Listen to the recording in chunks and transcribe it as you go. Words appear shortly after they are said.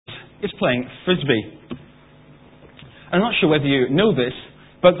is playing frisbee. I'm not sure whether you know this,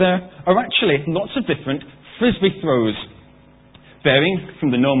 but there are actually lots of different frisbee throws, varying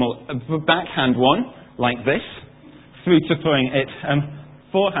from the normal backhand one, like this, through to throwing it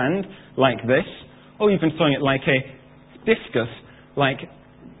forehand, like this, or even throwing it like a discus, like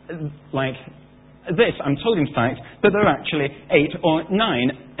this. I'm told, in fact, that there are actually 8 or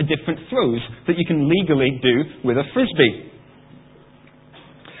 9 different throws that you can legally do with a frisbee.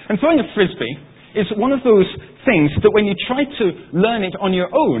 And throwing a frisbee is one of those things that when you try to learn it on your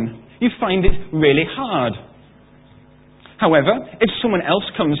own, you find it really hard. However, if someone else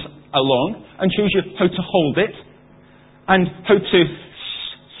comes along and shows you how to hold it, and how to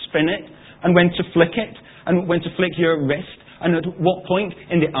spin it, and when to flick it, and when to flick your wrist, and at what point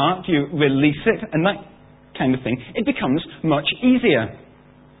in the arc you release it, and that kind of thing, it becomes much easier.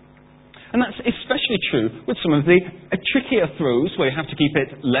 And that's especially true with some of the trickier throws where you have to keep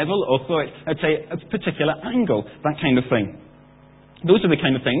it level or throw it at a particular angle, that kind of thing. Those are the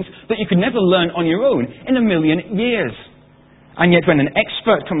kind of things that you could never learn on your own in a million years. And yet when an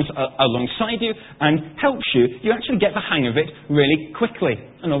expert comes alongside you and helps you, you actually get the hang of it really quickly.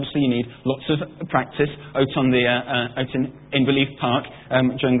 And obviously you need lots of practice out in Inverleith Park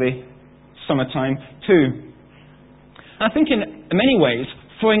during the summertime too. And I think in many ways,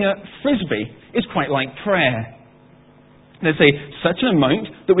 throwing a frisbee is quite like prayer. There's a certain amount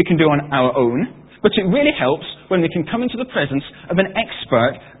that we can do on our own, but it really helps when we can come into the presence of an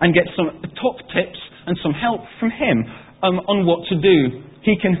expert and get some top tips and some help from him on what to do.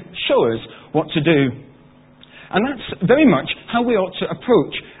 He can show us what to do. And that's very much how we ought to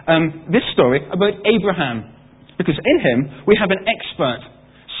approach this story about Abraham. Because in him we have an expert,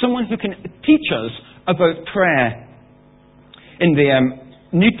 someone who can teach us about prayer. In the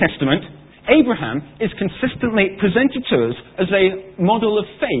New Testament, Abraham is consistently presented to us as a model of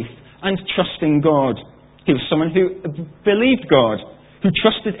faith and trusting God. He was someone who believed God, who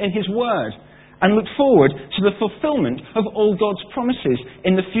trusted in his word, and looked forward to the fulfillment of all God's promises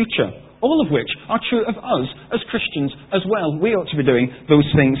in the future, all of which are true of us as Christians as well. We ought to be doing those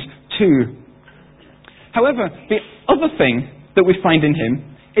things too. However, the other thing that we find in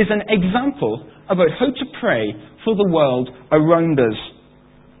him is an example about how to pray for the world around us.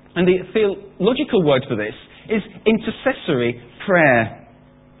 And the theological word for this is intercessory prayer.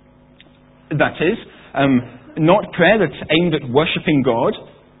 That is, not prayer that's aimed at worshipping God,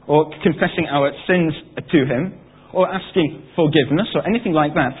 or confessing our sins to him, or asking forgiveness, or anything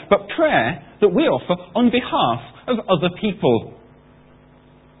like that, but prayer that we offer on behalf of other people.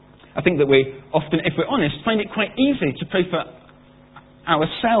 I think that we often, if we're honest, find it quite easy to pray for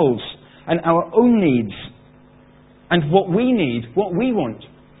ourselves and our own needs, and what we need, what we want.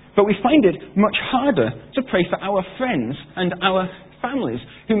 But we find it much harder to pray for our friends and our families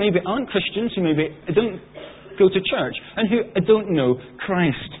who maybe aren't Christians, who maybe don't go to church, and who don't know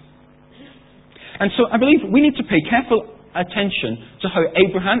Christ. And so I believe we need to pay careful attention to how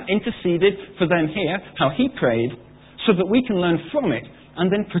Abraham interceded for them here, how he prayed, so that we can learn from it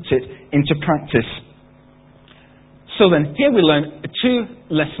and then put it into practice. So then, here we learn 2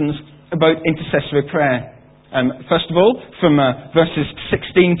 lessons about intercessory prayer. First of all, from verses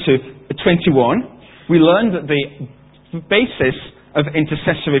 16 to 21, we learn that the basis of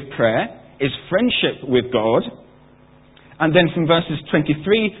intercessory prayer is friendship with God. And then from verses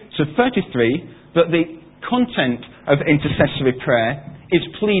 23 to 33, that the content of intercessory prayer is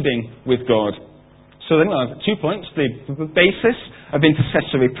pleading with God. So then we'll have 2 points. The basis of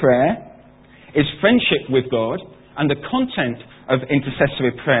intercessory prayer is friendship with God, and the content of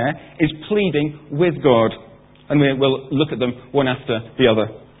intercessory prayer is pleading with God. And we will look at them one after the other.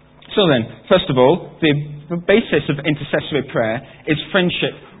 So then, first of all, the basis of intercessory prayer is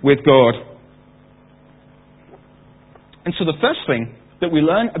friendship with God. And so the first thing that we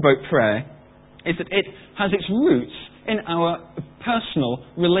learn about prayer is that it has its roots in our personal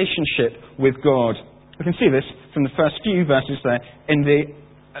relationship with God. We can see this from the first few verses there in the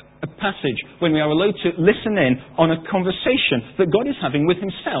passage, when we are allowed to listen in on a conversation that God is having with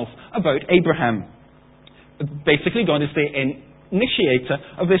himself about Abraham. Basically, God is the initiator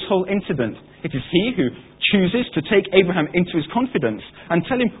of this whole incident. It is he who chooses to take Abraham into his confidence and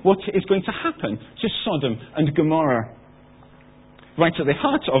tell him what is going to happen to Sodom and Gomorrah. Right at the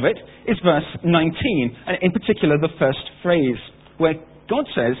heart of it is verse 19, and in particular the first phrase, where God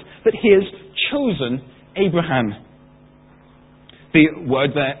says that he has chosen Abraham. The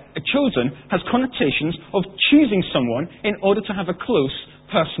word there, chosen, has connotations of choosing someone in order to have a close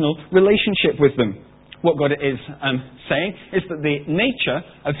personal relationship with them. What God is saying is that the nature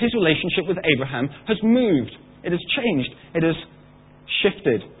of his relationship with Abraham has moved. It has changed. It has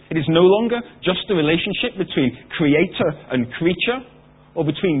shifted. It is no longer just a relationship between creator and creature, or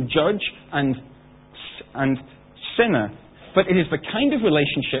between judge and sinner, but it is the kind of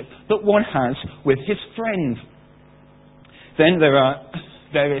relationship that one has with his friend. Then there are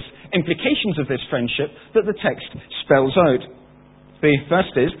various implications of this friendship that the text spells out. The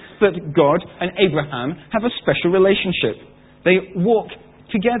first is that God and Abraham have a special relationship. They walk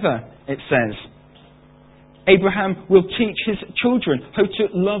together, it says. Abraham will teach his children how to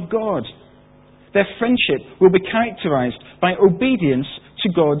love God. Their friendship will be characterized by obedience to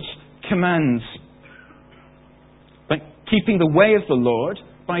God's commands, by keeping the way of the Lord,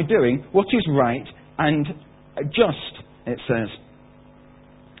 by doing what is right and just, it says.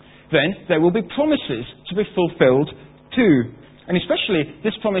 Then there will be promises to be fulfilled too, and especially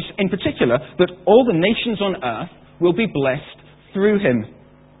this promise in particular, that all the nations on earth will be blessed through him.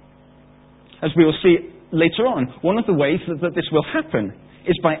 As we will see later on, one of the ways that this will happen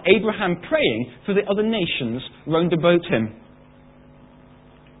is by Abraham praying for the other nations round about him.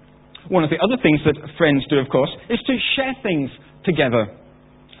 One of the other things that friends do, of course, is to share things together.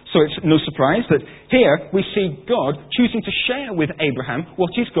 So it's no surprise that here we see God choosing to share with Abraham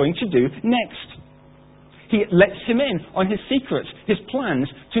what he's going to do next. He lets him in on his secrets, his plans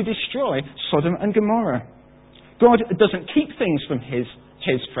to destroy Sodom and Gomorrah. God doesn't keep things from his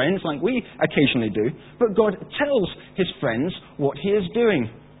friends like we occasionally do, but God tells his friends what he is doing.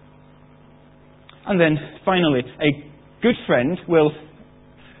 And then finally, a good friend will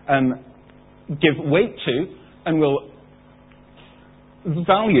give weight to and will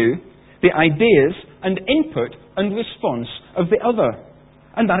value the ideas and input and response of the other.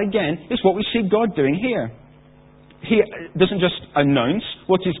 And that again is what we see God doing here. He doesn't just announce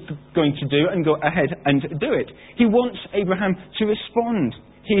what he's going to do and go ahead and do it. He wants Abraham to respond.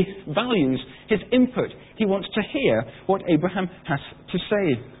 He values his input. He wants to hear what Abraham has to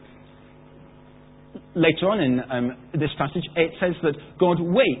say. Later on in this passage, it says that God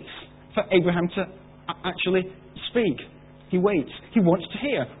waits for Abraham to actually speak. He waits. He wants to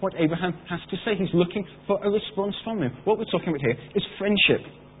hear what Abraham has to say. He's looking for a response from him. What we're talking about here is friendship.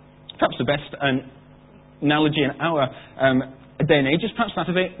 Perhaps the best analogy in our day and age is perhaps that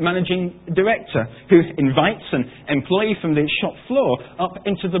of a managing director who invites an employee from the shop floor up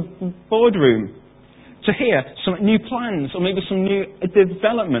into the boardroom to hear some new plans or maybe some new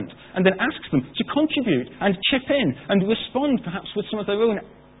development, and then asks them to contribute and chip in and respond perhaps with some of their own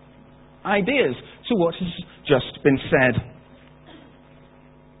ideas to what has just been said.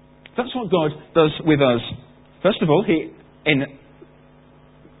 That's what God does with us. First of all, he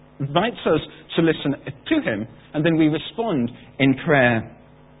invites us to listen to him, and then we respond in prayer.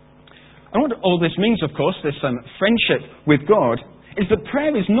 And what all this means, of course, this friendship with God, is that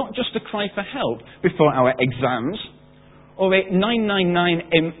prayer is not just a cry for help before our exams, or a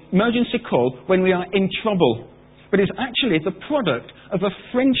 999 emergency call when we are in trouble, but is actually the product of a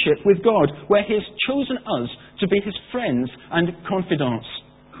friendship with God, where he has chosen us to be his friends and confidants.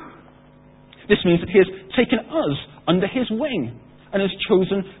 This means that he has taken us under his wing and has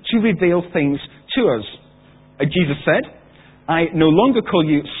chosen to reveal things to us. Jesus said, "I no longer call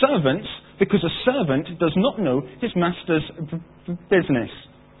you servants, because a servant does not know his master's business.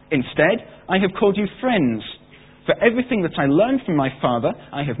 Instead, I have called you friends. For everything that I learned from my Father,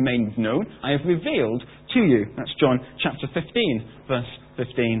 I have made known, I have revealed to you." That's John chapter 15, verse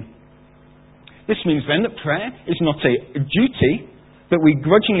 15. This means then that prayer is not a duty that we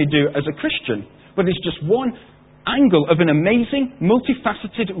grudgingly do as a Christian, but is just one angle of an amazing,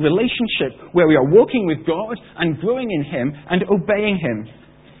 multifaceted relationship where we are walking with God and growing in him and obeying him.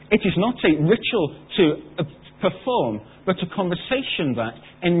 It is not a ritual to perform, but a conversation that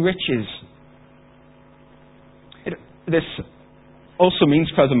enriches. This also means,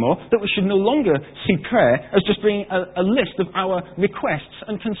 furthermore, that we should no longer see prayer as just being a list of our requests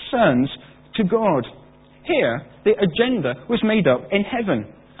and concerns to God. Here, the agenda was made up in heaven,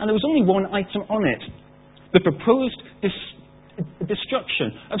 and there was only one item on it: the proposed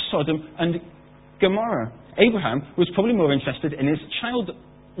destruction of Sodom and Gomorrah. Abraham was probably more interested in his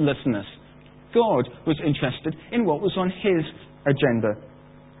childlessness. God was interested in what was on his agenda.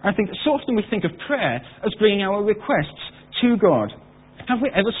 I think so often we think of prayer as bringing our requests to God. Have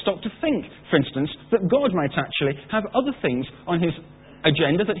we ever stopped to think, for instance, that God might actually have other things on his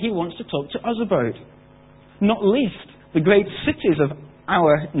agenda that he wants to talk to us about? Not least the great cities of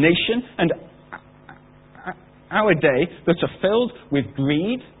our nation and our day that are filled with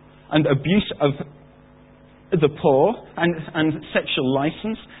greed and abuse of the poor and sexual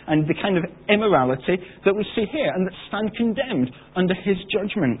license and the kind of immorality that we see here and that stand condemned under his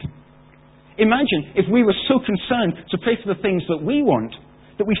judgment. Imagine if we were so concerned to pray for the things that we want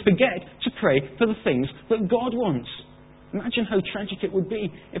that we forget to pray for the things that God wants. Imagine how tragic it would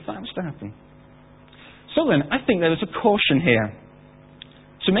be if that was to happen. So then, I think there is a caution here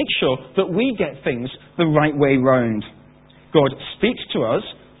to make sure that we get things the right way round. God speaks to us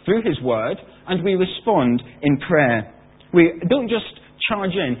through His Word, and we respond in prayer. We don't just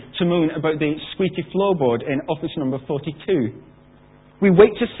charge in to moan about the squeaky floorboard in office number 42. We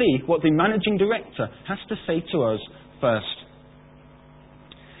wait to see what the managing director has to say to us first.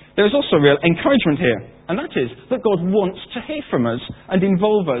 There is also real encouragement here, and that is that God wants to hear from us and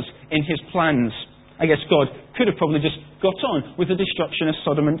involve us in His plans. I guess God could have probably just got on with the destruction of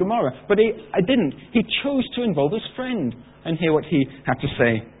Sodom and Gomorrah, but He didn't. He chose to involve His friend and hear what he had to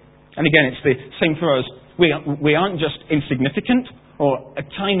say. And again, it's the same for us. We aren't just insignificant or a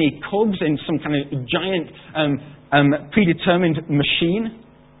tiny cogs in some kind of giant predetermined machine.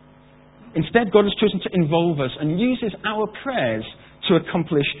 Instead, God has chosen to involve us and uses our prayers to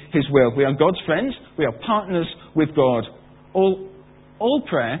accomplish His will. We are God's friends. We are partners with God. All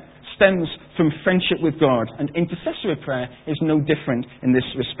prayer stems from friendship with God, and intercessory prayer is no different in this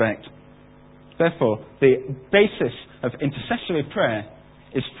respect. Therefore, the basis of intercessory prayer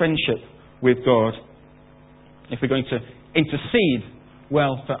is friendship with God. If we're going to intercede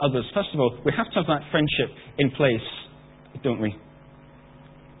well for others, first of all, we have to have that friendship in place, don't we?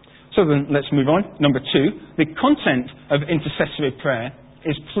 So then, let's move on. Number 2, the content of intercessory prayer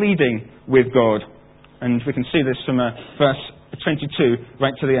is pleading with God. And we can see this from verse 22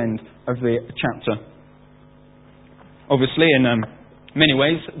 right to the end of the chapter. Obviously, in many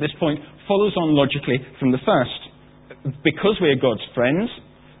ways, this point follows on logically from the first. Because we are God's friends,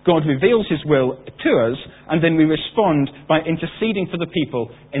 God reveals His will to us, and then we respond by interceding for the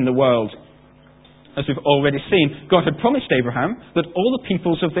people in the world. As we've already seen, God had promised Abraham that all the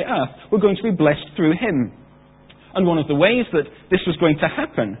peoples of the earth were going to be blessed through him. And one of the ways that this was going to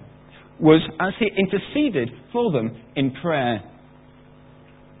happen was as He interceded for them in prayer.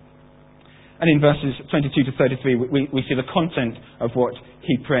 And in verses 22 to 33, we see the content of what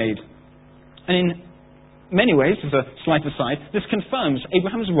he prayed. And in many ways, as a slight aside, this confirms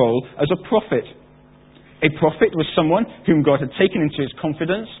Abraham's role as a prophet. A prophet was someone whom God had taken into His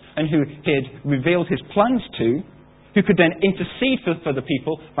confidence and who He had revealed His plans to, who could then intercede for the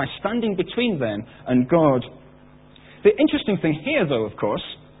people by standing between them and God. The interesting thing here, though, of course,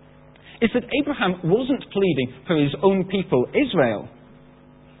 is that Abraham wasn't pleading for his own people, Israel,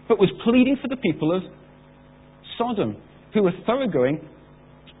 but was pleading for the people of Sodom, who were thoroughgoing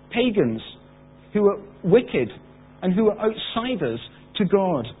pagans, who were wicked, and who were outsiders to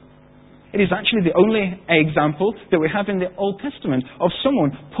God. It is actually the only example that we have in the Old Testament of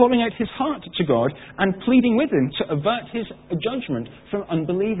someone pouring out his heart to God and pleading with Him to avert His judgment from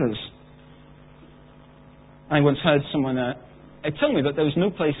unbelievers. I once heard someone tell me that there was no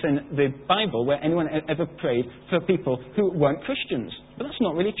place in the Bible where anyone ever prayed for people who weren't Christians. But that's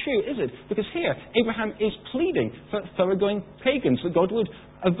not really true, is it? Because here, Abraham is pleading for thoroughgoing pagans, that God would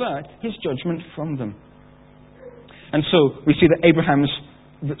avert His judgment from them. And so we see that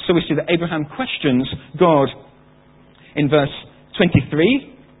Abraham questions God. In verse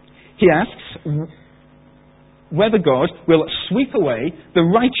 23, he asks whether God will sweep away the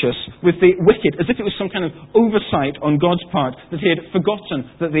righteous with the wicked, as if it was some kind of oversight on God's part, that He had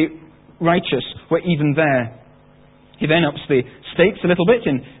forgotten that the righteous were even there. He then ups the stakes a little bit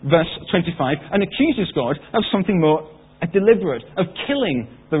in verse 25 and accuses God of something more deliberate, of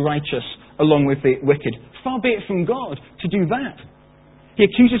killing the righteous along with the wicked. Far be it from God to do that. He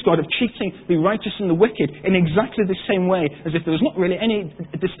accuses God of treating the righteous and the wicked in exactly the same way, as if there was not really any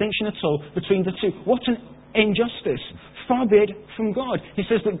distinction at all between the two. What an injustice. Far be it from God. He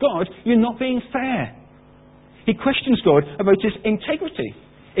says that God, you're not being fair. He questions God about His integrity.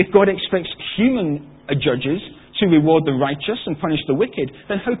 If God expects human judges to reward the righteous and punish the wicked,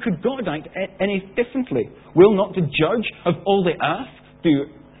 then how could God act any differently? Will not the judge of all the earth do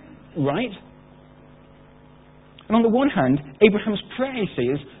right? And on the one hand, Abraham's prayer, you see,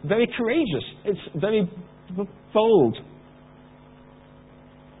 is very courageous. It's very bold.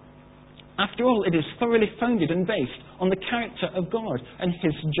 After all, it is thoroughly founded and based on the character of God and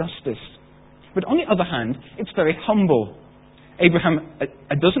His justice. But on the other hand, it's very humble. Abraham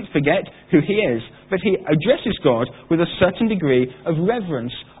doesn't forget who he is, but he addresses God with a certain degree of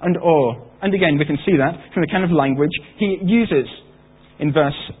reverence and awe. And again, we can see that from the kind of language he uses. In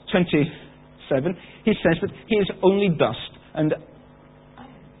verse 27, he says that he is only dust and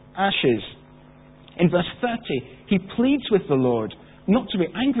ashes. In verse 30, he pleads with the Lord, not to be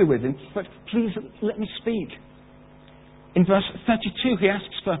angry with Him, but please let me speak. In verse 32, he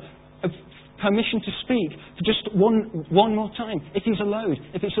asks for permission to speak for just one more time, if he's allowed,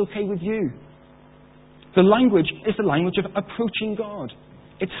 if it's okay with you. The language is the language of approaching God.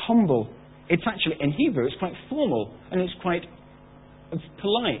 It's humble. It's actually, in Hebrew, it's quite formal, and it's quite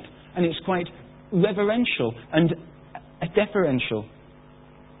polite, and it's quite reverential and deferential.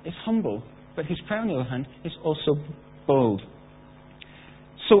 It's humble, but his prayer, on the other hand, is also bold.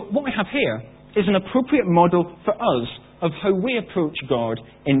 So what we have here is an appropriate model for us of how we approach God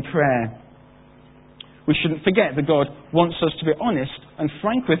in prayer. We shouldn't forget that God wants us to be honest and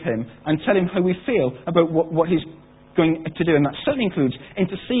frank with him and tell him how we feel about what he's going to do. And that certainly includes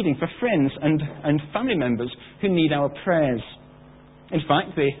interceding for friends and family members who need our prayers. In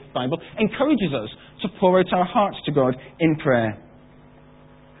fact, the Bible encourages us to pour out our hearts to God in prayer.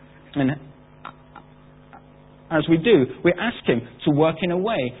 And as we do, we ask him to work in a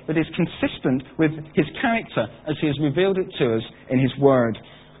way that is consistent with his character as he has revealed it to us in his word.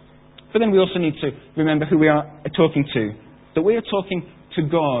 But then we also need to remember who we are talking to. That we are talking to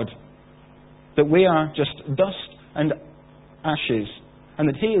God. That we are just dust and ashes. And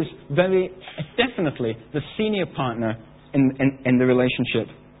that he is very definitely the senior partner in the relationship.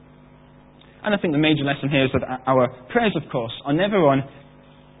 And I think the major lesson here is that our prayers, of course, are never on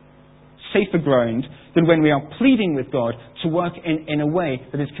safer ground than when we are pleading with God to work in a way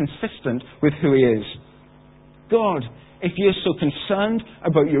that is consistent with who he is. God, if you're so concerned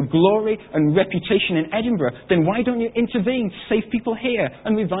about your glory and reputation in Edinburgh, then why don't you intervene to save people here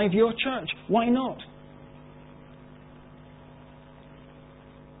and revive your church? Why not?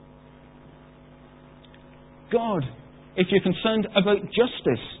 God, if you're concerned about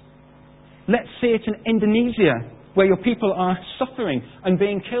justice, let's say it in Indonesia, where your people are suffering and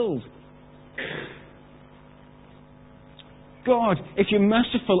being killed. God, if you're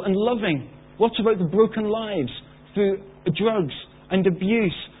merciful and loving, what about the broken lives through drugs and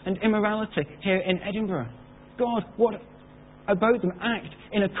abuse and immorality here in Edinburgh? God, what about them? Act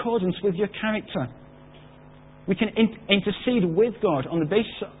in accordance with your character. We can intercede with God on the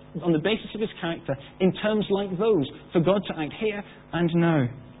basis of his character in terms like those for God to act here and now.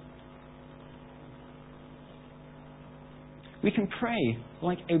 We can pray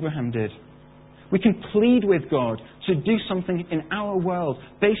like Abraham did. We can plead with God to do something in our world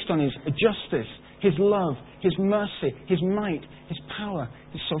based on his justice, his love, his mercy, his might, his power,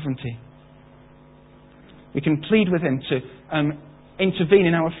 his sovereignty. We can plead with him to intervene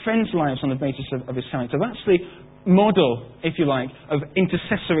in our friends' lives on the basis of his character. That's the model, if you like, of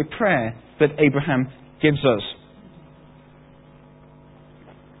intercessory prayer that Abraham gives us.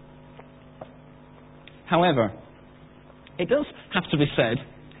 However, it does have to be said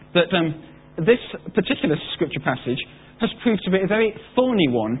that this particular scripture passage has proved to be a very thorny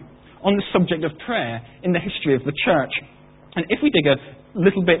one on the subject of prayer in the history of the church. And if we dig a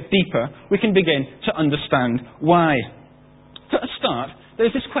little bit deeper, we can begin to understand why. For a start,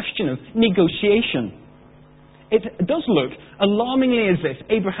 there's this question of negotiation. It does look alarmingly as if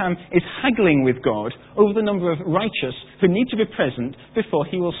Abraham is haggling with God over the number of righteous who need to be present before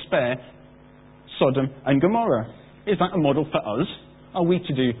he will spare Sodom and Gomorrah. Is that a model for us? Are we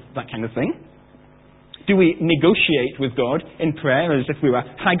to do that kind of thing? Do we negotiate with God in prayer as if we were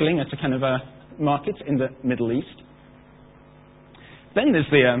haggling at a kind of a market in the Middle East? Then there's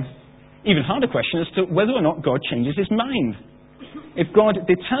the even harder question as to whether or not God changes his mind. If God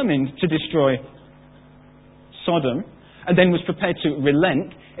determined to destroy Sodom and then was prepared to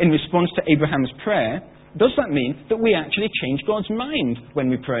relent in response to Abraham's prayer, does that mean that we actually change God's mind when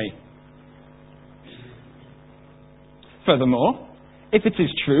we pray? Furthermore, if it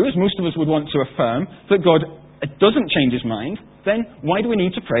is true, as most of us would want to affirm, that God doesn't change his mind, then why do we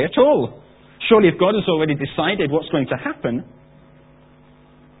need to pray at all? Surely if God has already decided what's going to happen,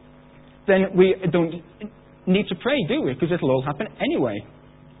 then we don't need to pray, do we? Because it'll all happen anyway.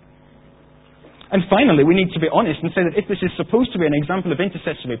 And finally, we need to be honest and say that if this is supposed to be an example of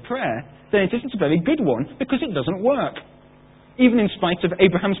intercessory prayer, then it isn't a very good one because it doesn't work. Even in spite of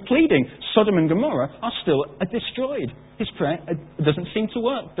Abraham's pleading, Sodom and Gomorrah are still destroyed. His prayer doesn't seem to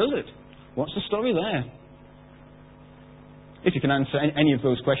work, does it? What's the story there? If you can answer any of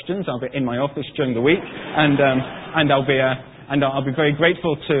those questions, I'll be in my office during the week, and I'll be very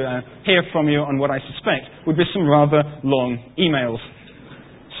grateful to hear from you on what I suspect would be some rather long emails.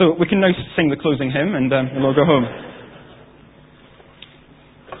 So we can now sing the closing hymn, and we'll all go home.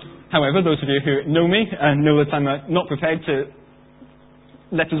 However, those of you who know me know that I'm not prepared to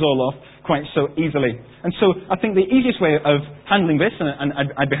let us all off quite so easily. And so I think the easiest way of handling this, and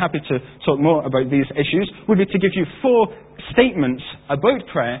I'd be happy to talk more about these issues, would be to give you 4 statements about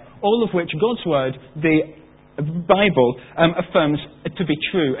prayer, all of which God's Word, the Bible affirms to be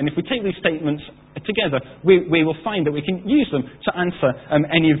true. And if we take these statements together, we will find that we can use them to answer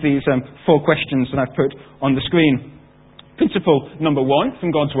any of these 4 questions that I've put on the screen. Principle number 1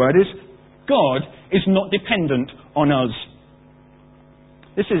 from God's Word is, God is not dependent on us.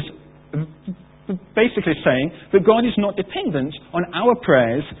 This is basically saying that God is not dependent on our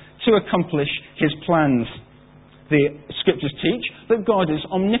prayers to accomplish His plans. The Scriptures teach that God is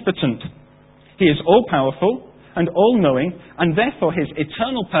omnipotent. He is all-powerful and all-knowing, and therefore His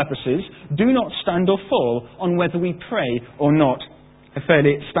eternal purposes do not stand or fall on whether we pray or not. A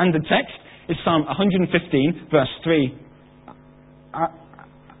fairly standard text is Psalm 115, verse 3.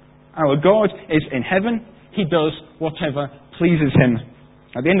 Our God is in heaven. He does whatever pleases Him.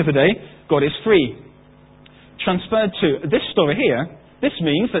 At the end of the day, God is free. Transferred to this story here, this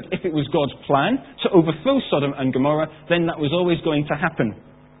means that if it was God's plan to overthrow Sodom and Gomorrah, then that was always going to happen.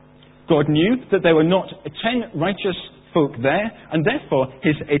 God knew that there were not 10 righteous folk there, and therefore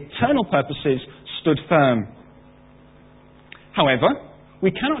His eternal purposes stood firm. However,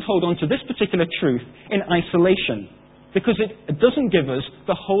 we cannot hold on to this particular truth in isolation, because it doesn't give us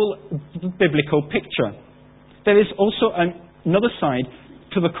the whole biblical picture. There is also another side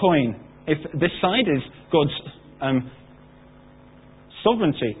to the coin. If this side is God's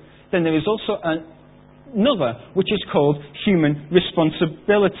sovereignty, then there is also another, which is called human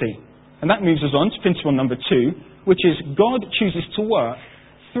responsibility. And that moves us on to principle number 2, which is God chooses to work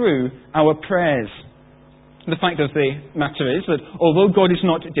through our prayers. The fact of the matter is that although God is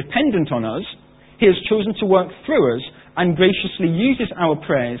not dependent on us, He has chosen to work through us and graciously uses our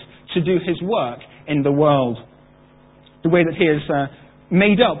prayers to do His work in the world. The way that He has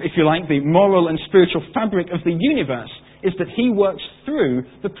made up, if you like, the moral and spiritual fabric of the universe is that He works through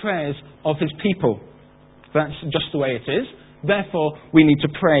the prayers of His people. That's just the way it is. Therefore, we need to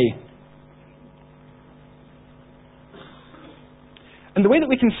pray. And the way that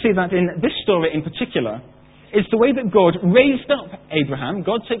we can see that in this story in particular is the way that God raised up Abraham.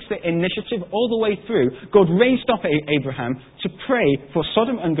 God takes the initiative all the way through. God raised up Abraham to pray for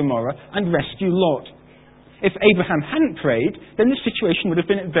Sodom and Gomorrah and rescue Lot. If Abraham hadn't prayed, then the situation would have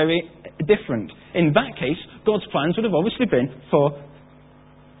been very different. In that case, God's plans would have obviously been for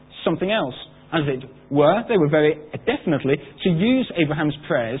something else. As it were, they were very definitely to use Abraham's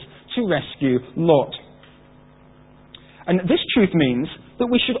prayers to rescue Lot. And this truth means that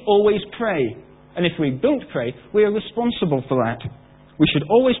we should always pray. And if we don't pray, we are responsible for that. We should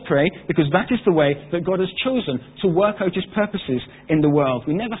always pray because that is the way that God has chosen to work out His purposes in the world.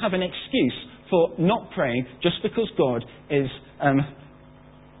 We never have an excuse for not praying just because God is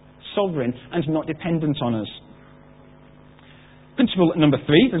sovereign and not dependent on us. Principle number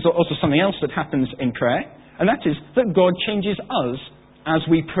 3, there's also something else that happens in prayer, and that is that God changes us as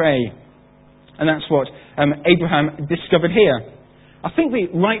we pray. And that's what Abraham discovered here. I think the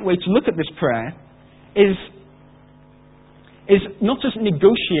right way to look at this prayer is not just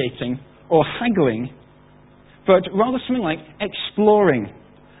negotiating or haggling, but rather something like exploring.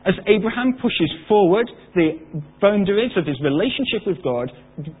 As Abraham pushes forward the boundaries of his relationship with God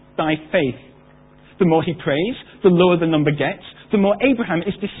by faith. The more he prays, the lower the number gets, the more Abraham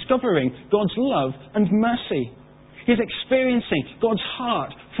is discovering God's love and mercy. He's experiencing God's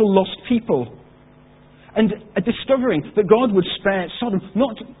heart for lost people. And discovering that God would spare Sodom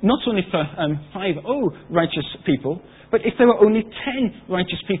not only for 50 righteous people, but if there were only 10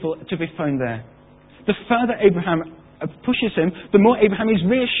 righteous people to be found there. The further Abraham pushes him, the more Abraham is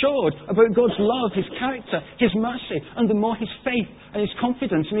reassured about God's love, His character, His mercy, and the more his faith and his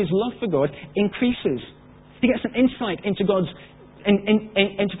confidence and his love for God increases. He gets an insight into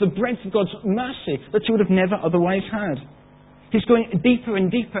into the breadth of God's mercy that he would have never otherwise had. He's going deeper and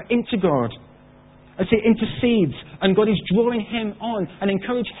deeper into God as He intercedes, and God is drawing him on and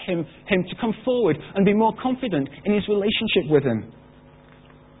encouraging him to come forward and be more confident in his relationship with Him.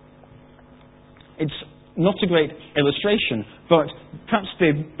 It's not a great illustration, but perhaps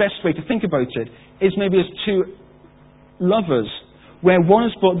the best way to think about it is maybe as two lovers, where one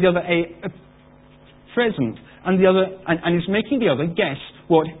has bought the other a present, and the other and is making the other guess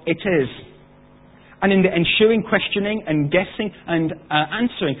what it is. And in the ensuing questioning and guessing and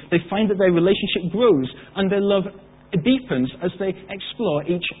answering, they find that their relationship grows and their love deepens as they explore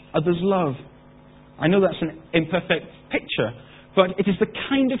each other's love. I know that's an imperfect picture, but it is the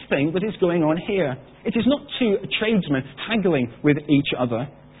kind of thing that is going on here. It is not two tradesmen haggling with each other.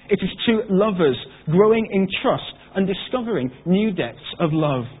 It is two lovers growing in trust and discovering new depths of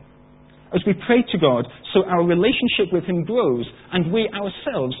love. As we pray to God, so our relationship with Him grows and we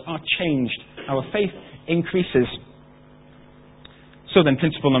ourselves are changed. Our faith increases. So then,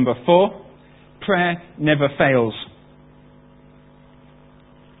 principle number 4, prayer never fails.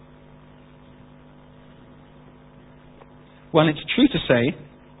 While it's true to say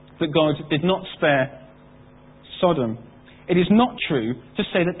that God did not spare Sodom, it is not true to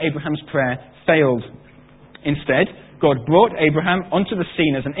say that Abraham's prayer failed. Instead, God brought Abraham onto the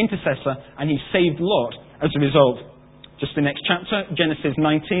scene as an intercessor, and he saved Lot as a result. Just the next chapter, Genesis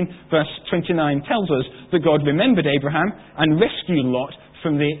 19, verse 29, tells us that God remembered Abraham and rescued Lot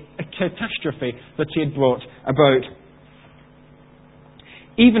from the catastrophe that he had brought about.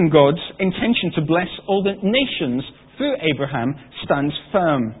 Even God's intention to bless all the nations through Abraham stands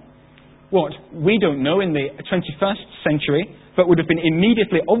firm. What we don't know in the 21st century, but would have been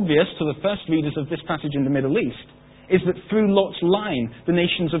immediately obvious to the first readers of this passage in the Middle East, is that through Lot's line, the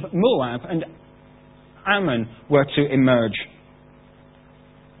nations of Moab and Ammon were to emerge.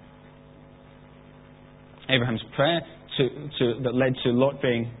 Abraham's prayer that led to Lot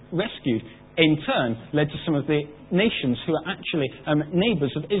being rescued, in turn, led to some of the nations who are actually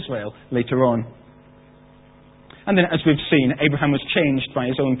neighbours of Israel later on. And then, as we've seen, Abraham was changed by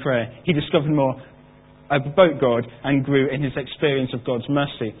his own prayer. He discovered more about God and grew in his experience of God's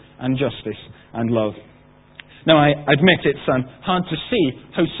mercy and justice and love. Now, I admit it's hard to see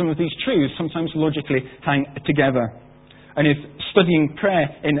how some of these truths sometimes logically hang together. And if studying prayer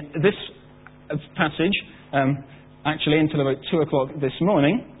in this passage, actually until about 2 o'clock this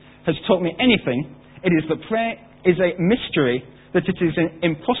morning, has taught me anything, it is that prayer is a mystery that it is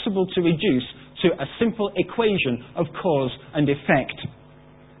impossible to reduce to a simple equation of cause and effect.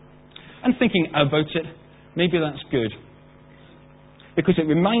 And thinking about it, maybe that's good. Because it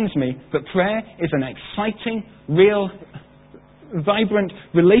reminds me that prayer is an exciting, real, vibrant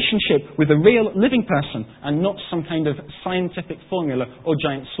relationship with a real living person and not some kind of scientific formula or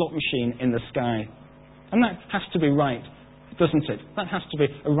giant slot machine in the sky. And that has to be right, doesn't it? That has to be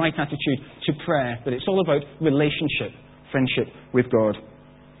a right attitude to prayer, that it's all about relationship, friendship with God.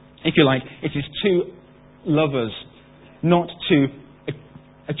 If you like, it is two lovers, not two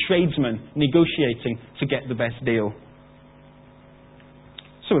a tradesman negotiating to get the best deal.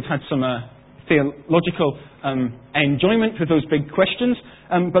 So we've had some theological enjoyment with those big questions,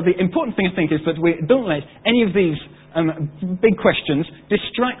 but the important thing, I think, is that we don't let any of these big questions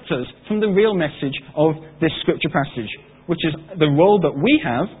distract us from the real message of this scripture passage, which is the role that we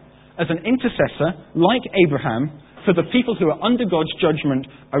have as an intercessor, like Abraham, for the people who are under God's judgment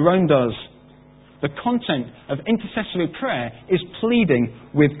around us. The content of intercessory prayer is pleading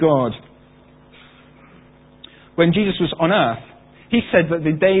with God. When Jesus was on earth, he said that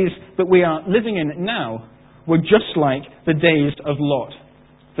the days that we are living in now were just like the days of Lot.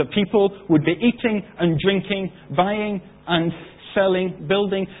 That people would be eating and drinking, buying and selling,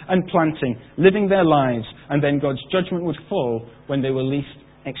 building and planting, living their lives, and then God's judgment would fall when they were least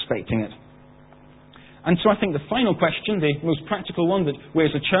expecting it. And so I think the final question, the most practical one that we as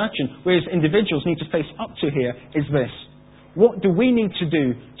a church and we as individuals need to face up to here is this. What do we need to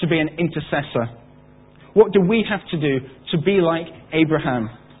do to be an intercessor? What do we have to do to be like Abraham?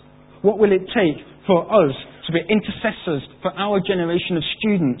 What will it take for us to be intercessors for our generation of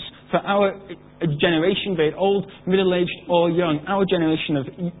students, for our generation, be it old, middle-aged or young, our generation of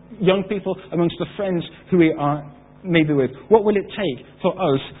young people amongst the friends who we are maybe with? What will it take for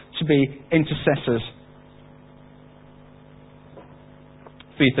us to be intercessors?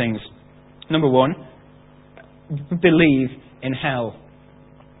 3 things. Number 1, believe in hell.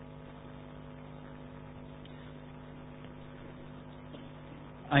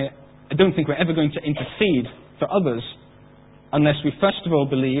 I don't think we're ever going to intercede for others unless we first of all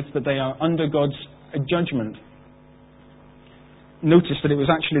believe that they are under God's judgment. Notice that it was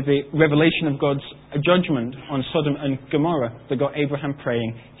actually the revelation of God's judgment on Sodom and Gomorrah that got Abraham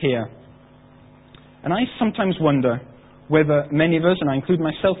praying here. And I sometimes wonder whether many of us, and I include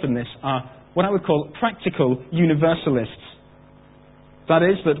myself in this, are what I would call practical universalists. That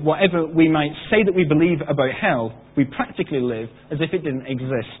is, that whatever we might say that we believe about hell, we practically live as if it didn't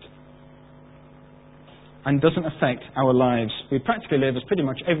exist and doesn't affect our lives. We practically live as pretty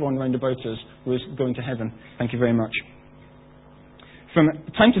much everyone round about us was going to heaven. Thank you very much. From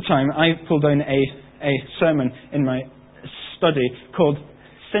time to time, I pull down a sermon in my study called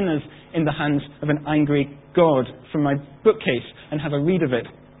Sinners in the Hands of an Angry God from my bookcase and have a read of it.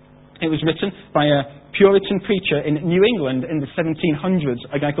 It was written by a Puritan preacher in New England in the 1700s,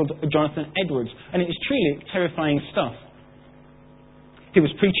 a guy called Jonathan Edwards, and it is truly terrifying stuff. He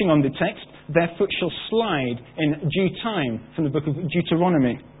was preaching on the text, "Their foot shall slide in due time," from the book of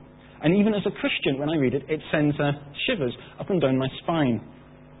Deuteronomy. And even as a Christian, when I read it, it sends shivers up and down my spine.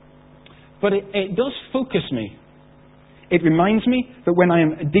 But it does focus me. It reminds me that when I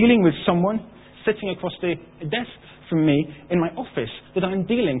am dealing with someone sitting across the desk from me in my office that I'm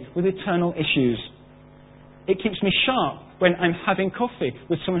dealing with eternal issues. It keeps me sharp when I'm having coffee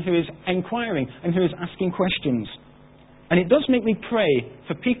with someone who is inquiring and who is asking questions. And it does make me pray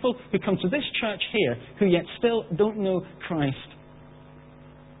for people who come to this church here who yet still don't know Christ.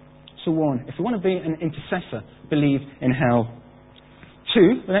 So 1, if we want to be an intercessor, believe in hell.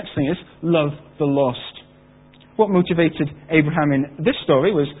 2, the next thing is, love the lost. What motivated Abraham in this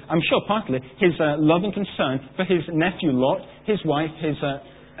story was, I'm sure partly, his love and concern for his nephew Lot, his wife, his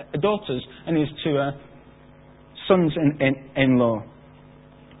daughters, and his 2 sons-in-law.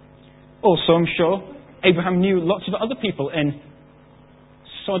 Also, I'm sure, Abraham knew lots of other people in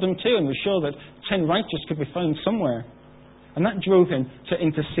Sodom too, and was sure that 10 righteous could be found somewhere. And that drove him to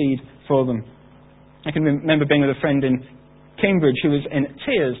intercede for them. I can remember being with a friend in Cambridge who was in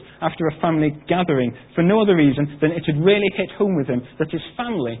tears after a family gathering for no other reason than it had really hit home with him that his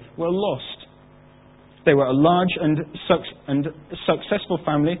family were lost. They were a large and successful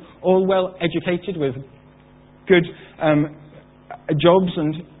family, all well educated with good jobs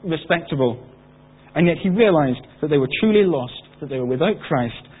and respectable. And yet he realized that they were truly lost, that they were without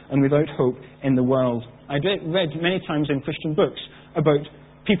Christ and without hope in the world. I'd read many times in Christian books about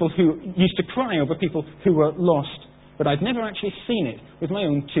people who used to cry over people who were lost, but I'd never actually seen it with my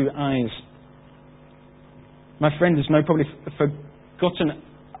own 2 eyes. My friend has now probably forgotten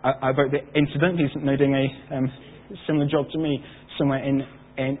about the incident. He's now doing a similar job to me somewhere in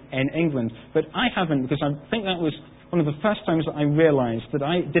England. But I haven't, because I think that was one of the first times that I realised that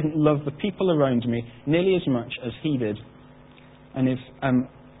I didn't love the people around me nearly as much as he did. And if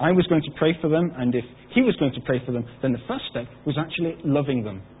I was going to pray for them, and if he was going to pray for them, then the first step was actually loving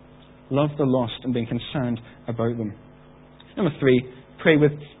them. Love the lost and being concerned about them. Number 3, pray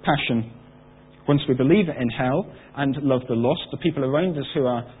with passion. Once we believe in hell and love the lost, the people around us who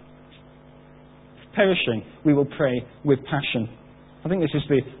are perishing, we will pray with passion. I think this is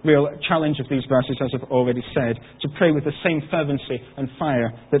the real challenge of these verses, as I've already said, to pray with the same fervency and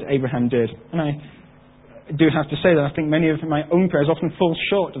fire that Abraham did. And I do have to say that I think many of my own prayers often fall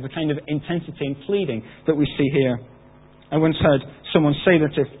short of the kind of intensity and pleading that we see here. I once heard someone say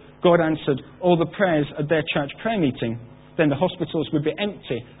that if God answered all the prayers at their church prayer meeting, then the hospitals would be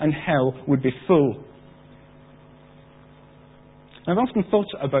empty and hell would be full. I've often thought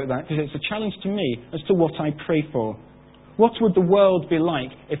about that because it's a challenge to me as to what I pray for. What would the world be like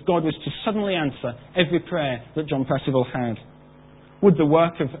if God was to suddenly answer every prayer that John Percival had? Would the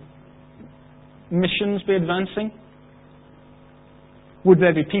work of missions be advancing? Would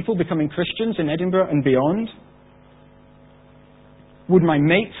there be people becoming Christians in Edinburgh and beyond? Would my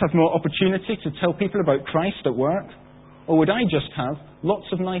mates have more opportunity to tell people about Christ at work? Or would I just have lots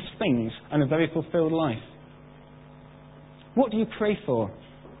of nice things and a very fulfilled life? What do you pray for?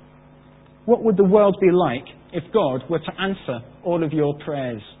 What would the world be like if God were to answer all of your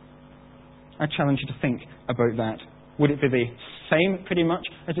prayers? I challenge you to think about that. Would it be the same pretty much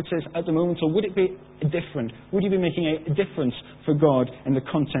as it is at the moment, or would it be different? Would you be making a difference for God in the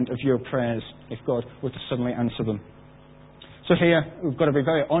content of your prayers if God were to suddenly answer them? So here we've got to be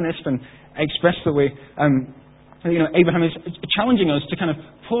very honest and express that we, Abraham is challenging us to kind of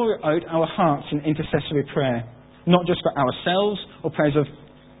pour out our hearts in intercessory prayer, not just for ourselves or prayers of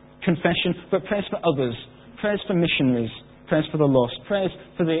confession, but prayers for others, prayers for missionaries, prayers for the lost, prayers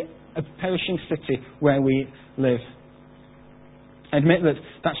for the perishing city where we live. I admit that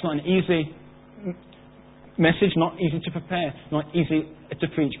that's not an easy message, not easy to prepare, not easy to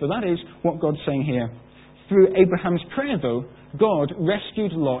preach, but that is what God's saying here. Through Abraham's prayer, though, God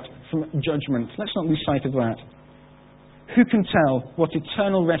rescued Lot from judgment. Let's not lose sight of that. Who can tell what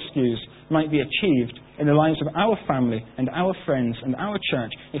eternal rescues might be achieved in the lives of our family and our friends and our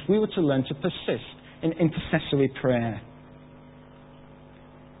church if we were to learn to persist in intercessory prayer?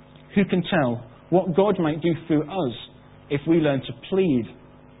 Who can tell what God might do through us if we learn to plead?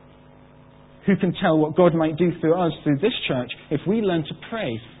 Who can tell what God might do through us, through this church, if we learn to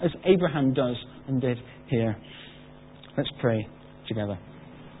pray as Abraham does and did here? Let's pray together.